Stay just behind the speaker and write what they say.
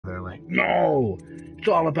they're like, no, it's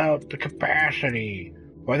all about the capacity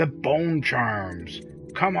or the bone charms.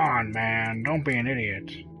 Come on, man, don't be an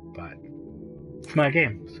idiot. But it's my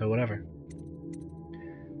game, so whatever.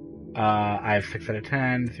 I have 6 out of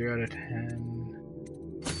 10, 0 out of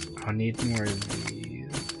 10. I'll need more of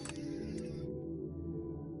these.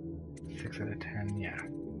 6 out of 10, yeah.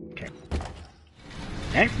 Okay.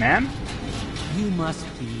 Thanks, man. You must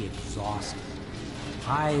be exhausted.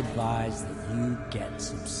 I advise that you get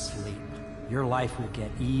some sleep. Your life will get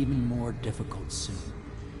even more difficult soon.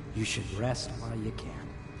 You should rest while you can.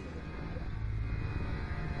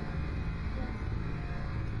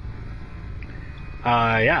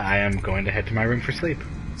 Yeah, I am going to head to my room for sleep.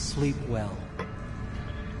 Sleep well.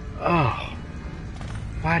 Oh,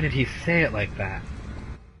 why did he say it like that?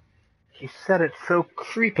 He said it so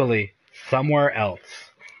creepily. Somewhere else.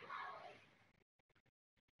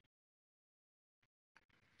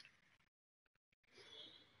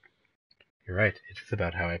 You're right, it's just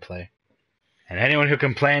about how I play. And anyone who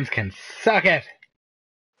complains can suck it!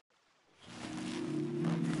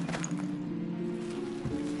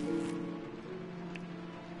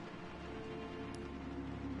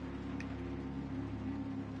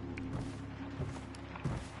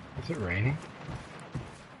 Is it raining?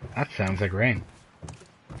 That sounds like rain.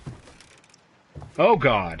 Oh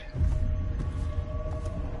god!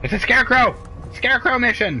 It's a scarecrow! Scarecrow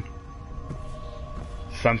mission!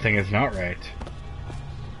 Something is not right.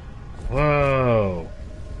 Whoa.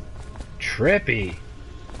 Trippy.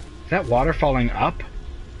 Is that water falling up?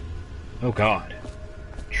 Oh god.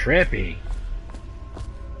 Trippy.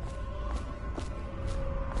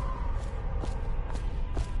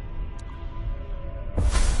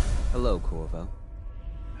 Hello, Corvo.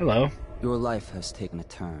 Hello. Your life has taken a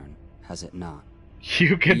turn, has it not?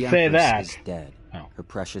 You can say that. The Empress is dead. Oh. Her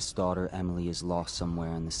precious daughter Emily is lost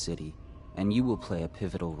somewhere in the city, and you will play a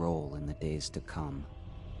pivotal role in the days to come.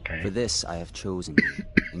 Okay. For this, I have chosen you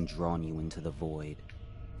and drawn you into the void.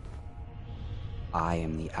 I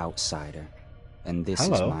am the outsider, and this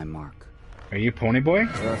is my mark. Are you Pony Boy?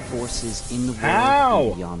 There are forces in the world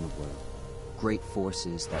and beyond the world. Great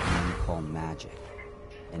forces that men call magic.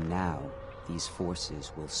 And now, these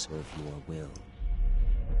forces will serve your will.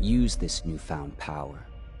 Use this newfound power.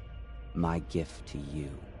 My gift to you.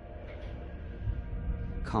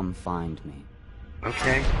 Come find me.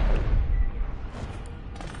 Okay.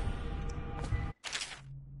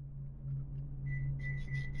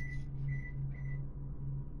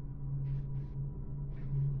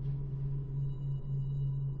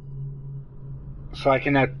 So I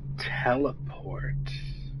can now teleport.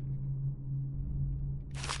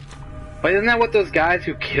 But isn't that what those guys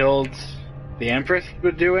who killed the Empress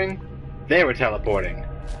were doing? They were teleporting.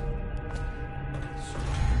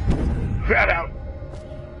 Rat out!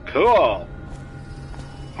 Cool!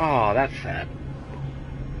 Oh, that's sad.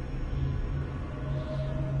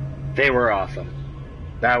 They were awesome.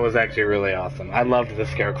 That was actually really awesome. I loved the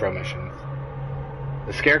Scarecrow missions.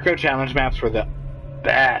 The Scarecrow challenge maps were the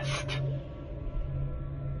best.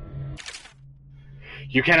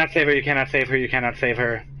 You cannot save her, you cannot save her, you cannot save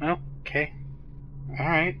her. Oh, okay.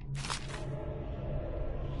 Alright.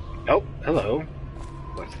 Oh, hello.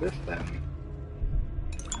 What's this then?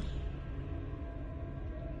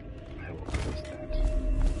 I will close that.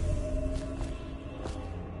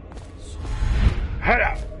 Head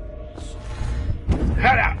out!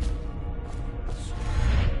 Head out!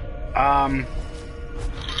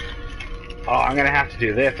 Oh, I'm gonna have to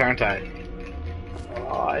do this, aren't I?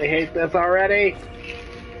 Oh, I hate this already!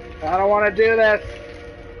 I don't want to do this!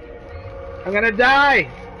 I'm gonna die!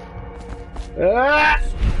 Ah!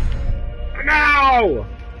 No!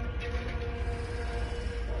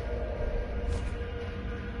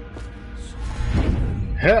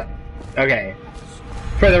 Huh. Okay.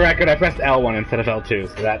 For the record, I pressed L1 instead of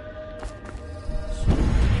L2, so that...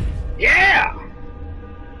 Yeah!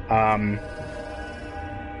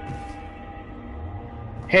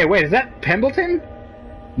 Hey, wait, is that Pembleton?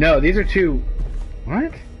 No, these are two...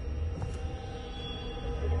 What?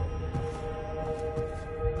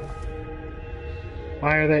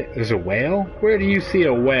 Why are they... There's a whale? Where do you see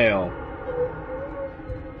a whale?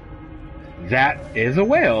 That is a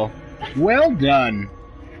whale. Well done.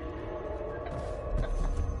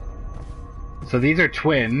 So these are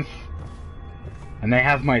twins. And they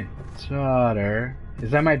have my daughter. Is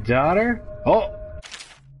that my daughter? Oh!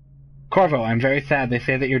 Corvo, I'm very sad. They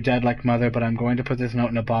say that you're dead like mother, but I'm going to put this note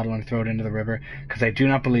in a bottle and throw it into the river, because I do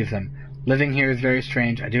not believe them. Living here is very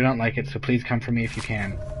strange. I do not like it, so please come for me if you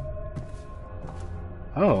can.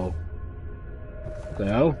 Oh.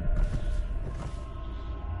 So?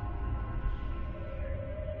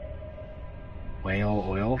 Whale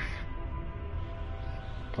oils.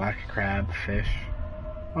 Black crab, fish.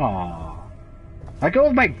 Aww. Let go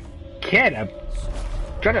of my kid! I'm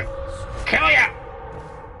trying to kill ya!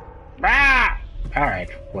 Ah! Alright,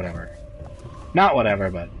 whatever. Not whatever,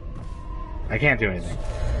 but I can't do anything.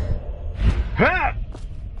 Ah!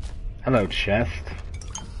 Hello, chest.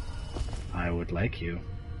 I would like you.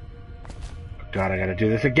 God, I gotta do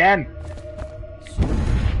this again!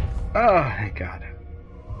 Oh, thank God.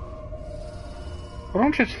 Well,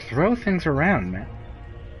 don't just throw things around, man.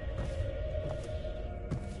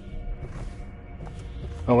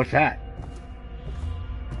 Oh, what's that?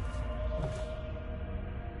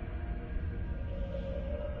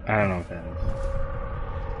 I don't know what that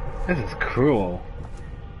is. This is cruel.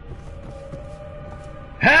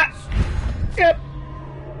 Ha! Yep!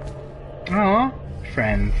 Aw,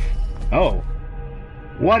 friends. Oh.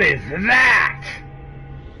 What is that?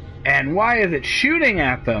 And why is it shooting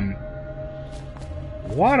at them?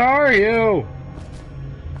 What are you?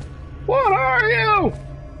 What are you?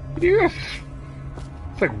 Yes.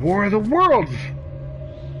 It's like War of the Worlds.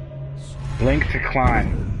 Blink to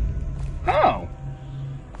climb. Oh.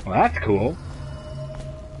 Well, that's cool.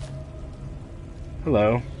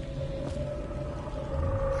 Hello.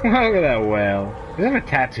 Look at that whale. Does it have a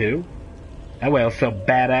tattoo? That whale's so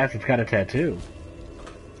badass it's got a tattoo.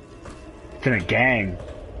 It's in a gang.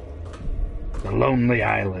 The Lonely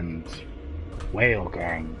Island. Whale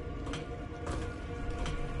gang.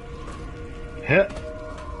 Huh.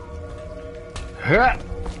 Huh.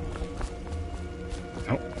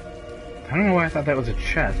 Oh. I don't know why I thought that was a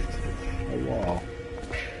chest. It's a wall.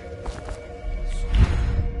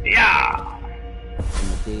 Yeah! In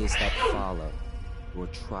the days that follow, your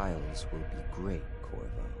trials will be great,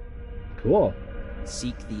 Corvo. Cool.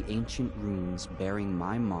 Seek the ancient runes bearing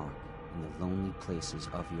my mark in the lonely places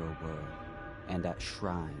of your world, and at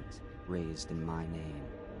shrines raised in my name.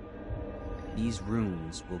 These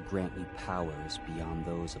runes will grant you powers beyond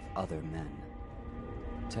those of other men.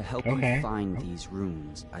 To help you find these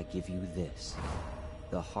runes, I give you this.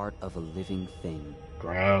 The heart of a living thing.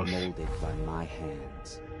 Gross. Molded by my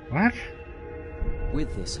hands. What?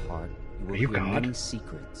 With this heart, you will Are you hear God? many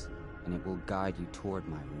secrets, and it will guide you toward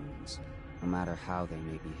my runes, no matter how they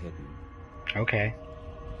may be hidden. Okay.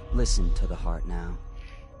 Listen to the heart now,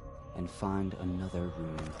 and find another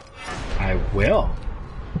rune. I will.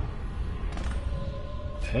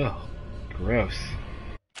 Oh, gross.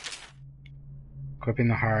 Equipping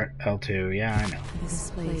the heart, L2, yeah, I know.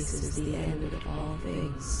 This place is the end of all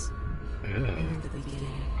things. Ugh. And the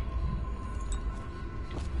beginning.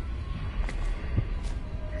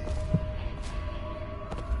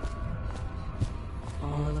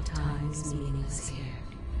 All of time is meaningless here.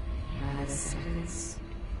 Neither seconds,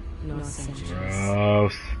 nor centuries.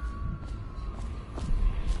 Gross.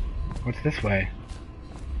 What's this way?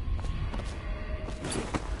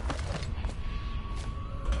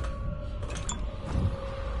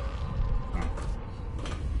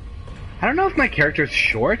 I don't know if my character's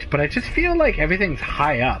short, but I just feel like everything's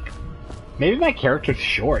high up. Maybe my character's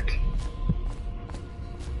short.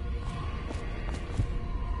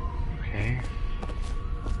 Okay.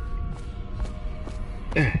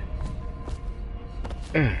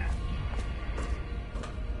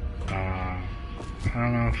 I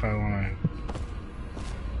don't know if I want to...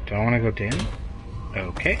 Do I want to go down?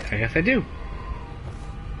 Okay, I guess I do.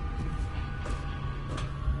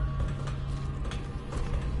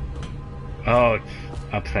 Oh, it's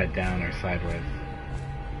upside down or sideways.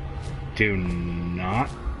 Do not.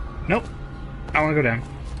 Nope. I want to go down.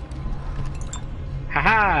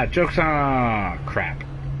 Haha! Joke's on. Crap.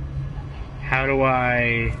 How do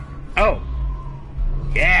I... Oh!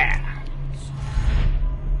 Yeah!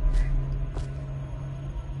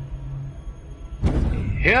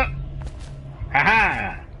 Yep!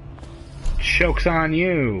 Haha! Joke's on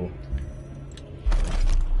you!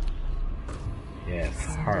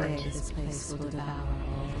 Yes, heart. Someday this place will devour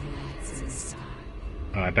all the lights in the sky.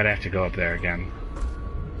 Oh, I bet I have to go up there again.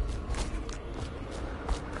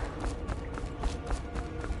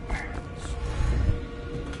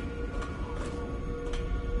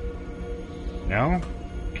 No?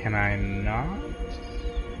 Can I not?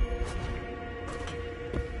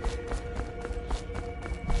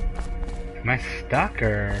 Am I stuck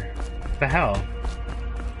or what the hell?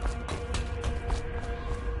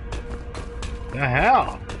 The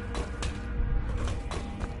hell?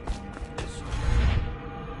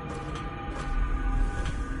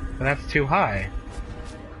 But that's too high.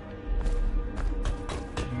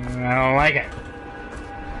 I don't like it.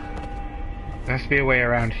 There has to be a way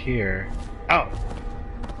around here. Oh!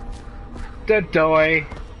 The doy!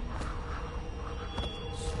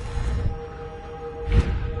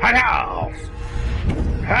 Hello!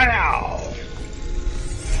 Hello!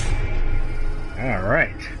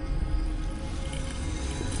 Alright.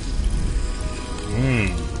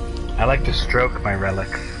 I like to stroke my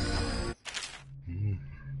relics.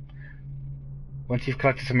 Once you've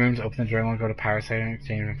collected some rooms, open the journal and go to power setting and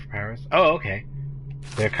exchange them for powers. Oh, okay.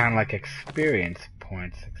 They're kind of like experience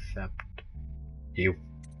points, except you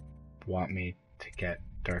want me to get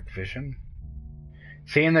dark vision?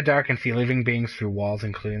 See in the dark and see living beings through walls,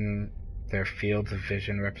 including their fields of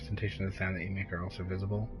vision. Representation of the sound that you make are also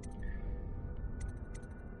visible.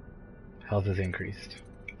 Health is increased.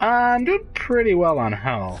 I'm doing pretty well on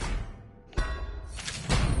health.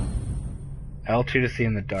 L2 to see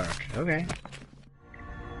in the dark. Okay.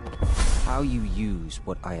 How you use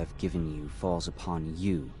what I have given you falls upon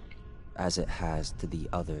you, as it has to the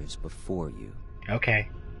others before you. Okay.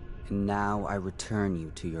 And now I return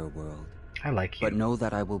you to your world. I like you. But know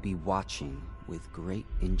that I will be watching with great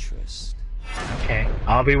interest. Okay.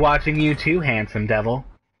 I'll be watching you too, handsome devil.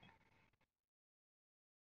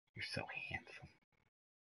 You're so handsome.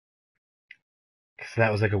 So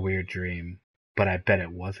that was like a weird dream. But I bet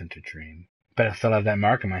it wasn't a dream. Bet I still have that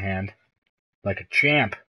mark in my hand. Like a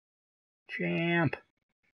champ. Champ.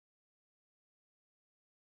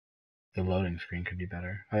 The loading screen could be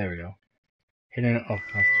better. Oh, there we go. Hidden. Oh, let's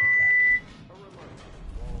check that.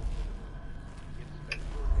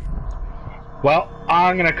 Well,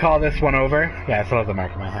 I'm gonna call this one over. Yeah, I still have the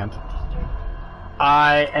mark in my hand.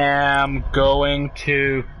 I am going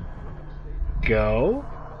to go.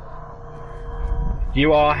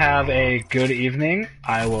 You all have a good evening.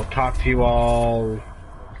 I will talk to you all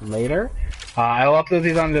later. I will upload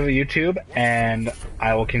these onto YouTube, and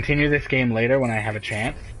I will continue this game later when I have a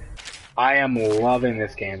chance. I am loving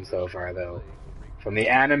this game so far, though. From the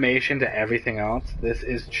animation to everything else, this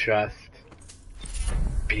is just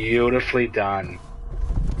beautifully done.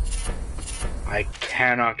 I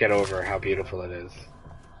cannot get over how beautiful it is.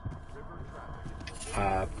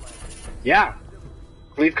 Yeah.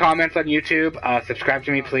 Leave comments on YouTube, subscribe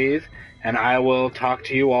to me please, and I will talk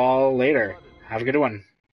to you all later. Have a good one.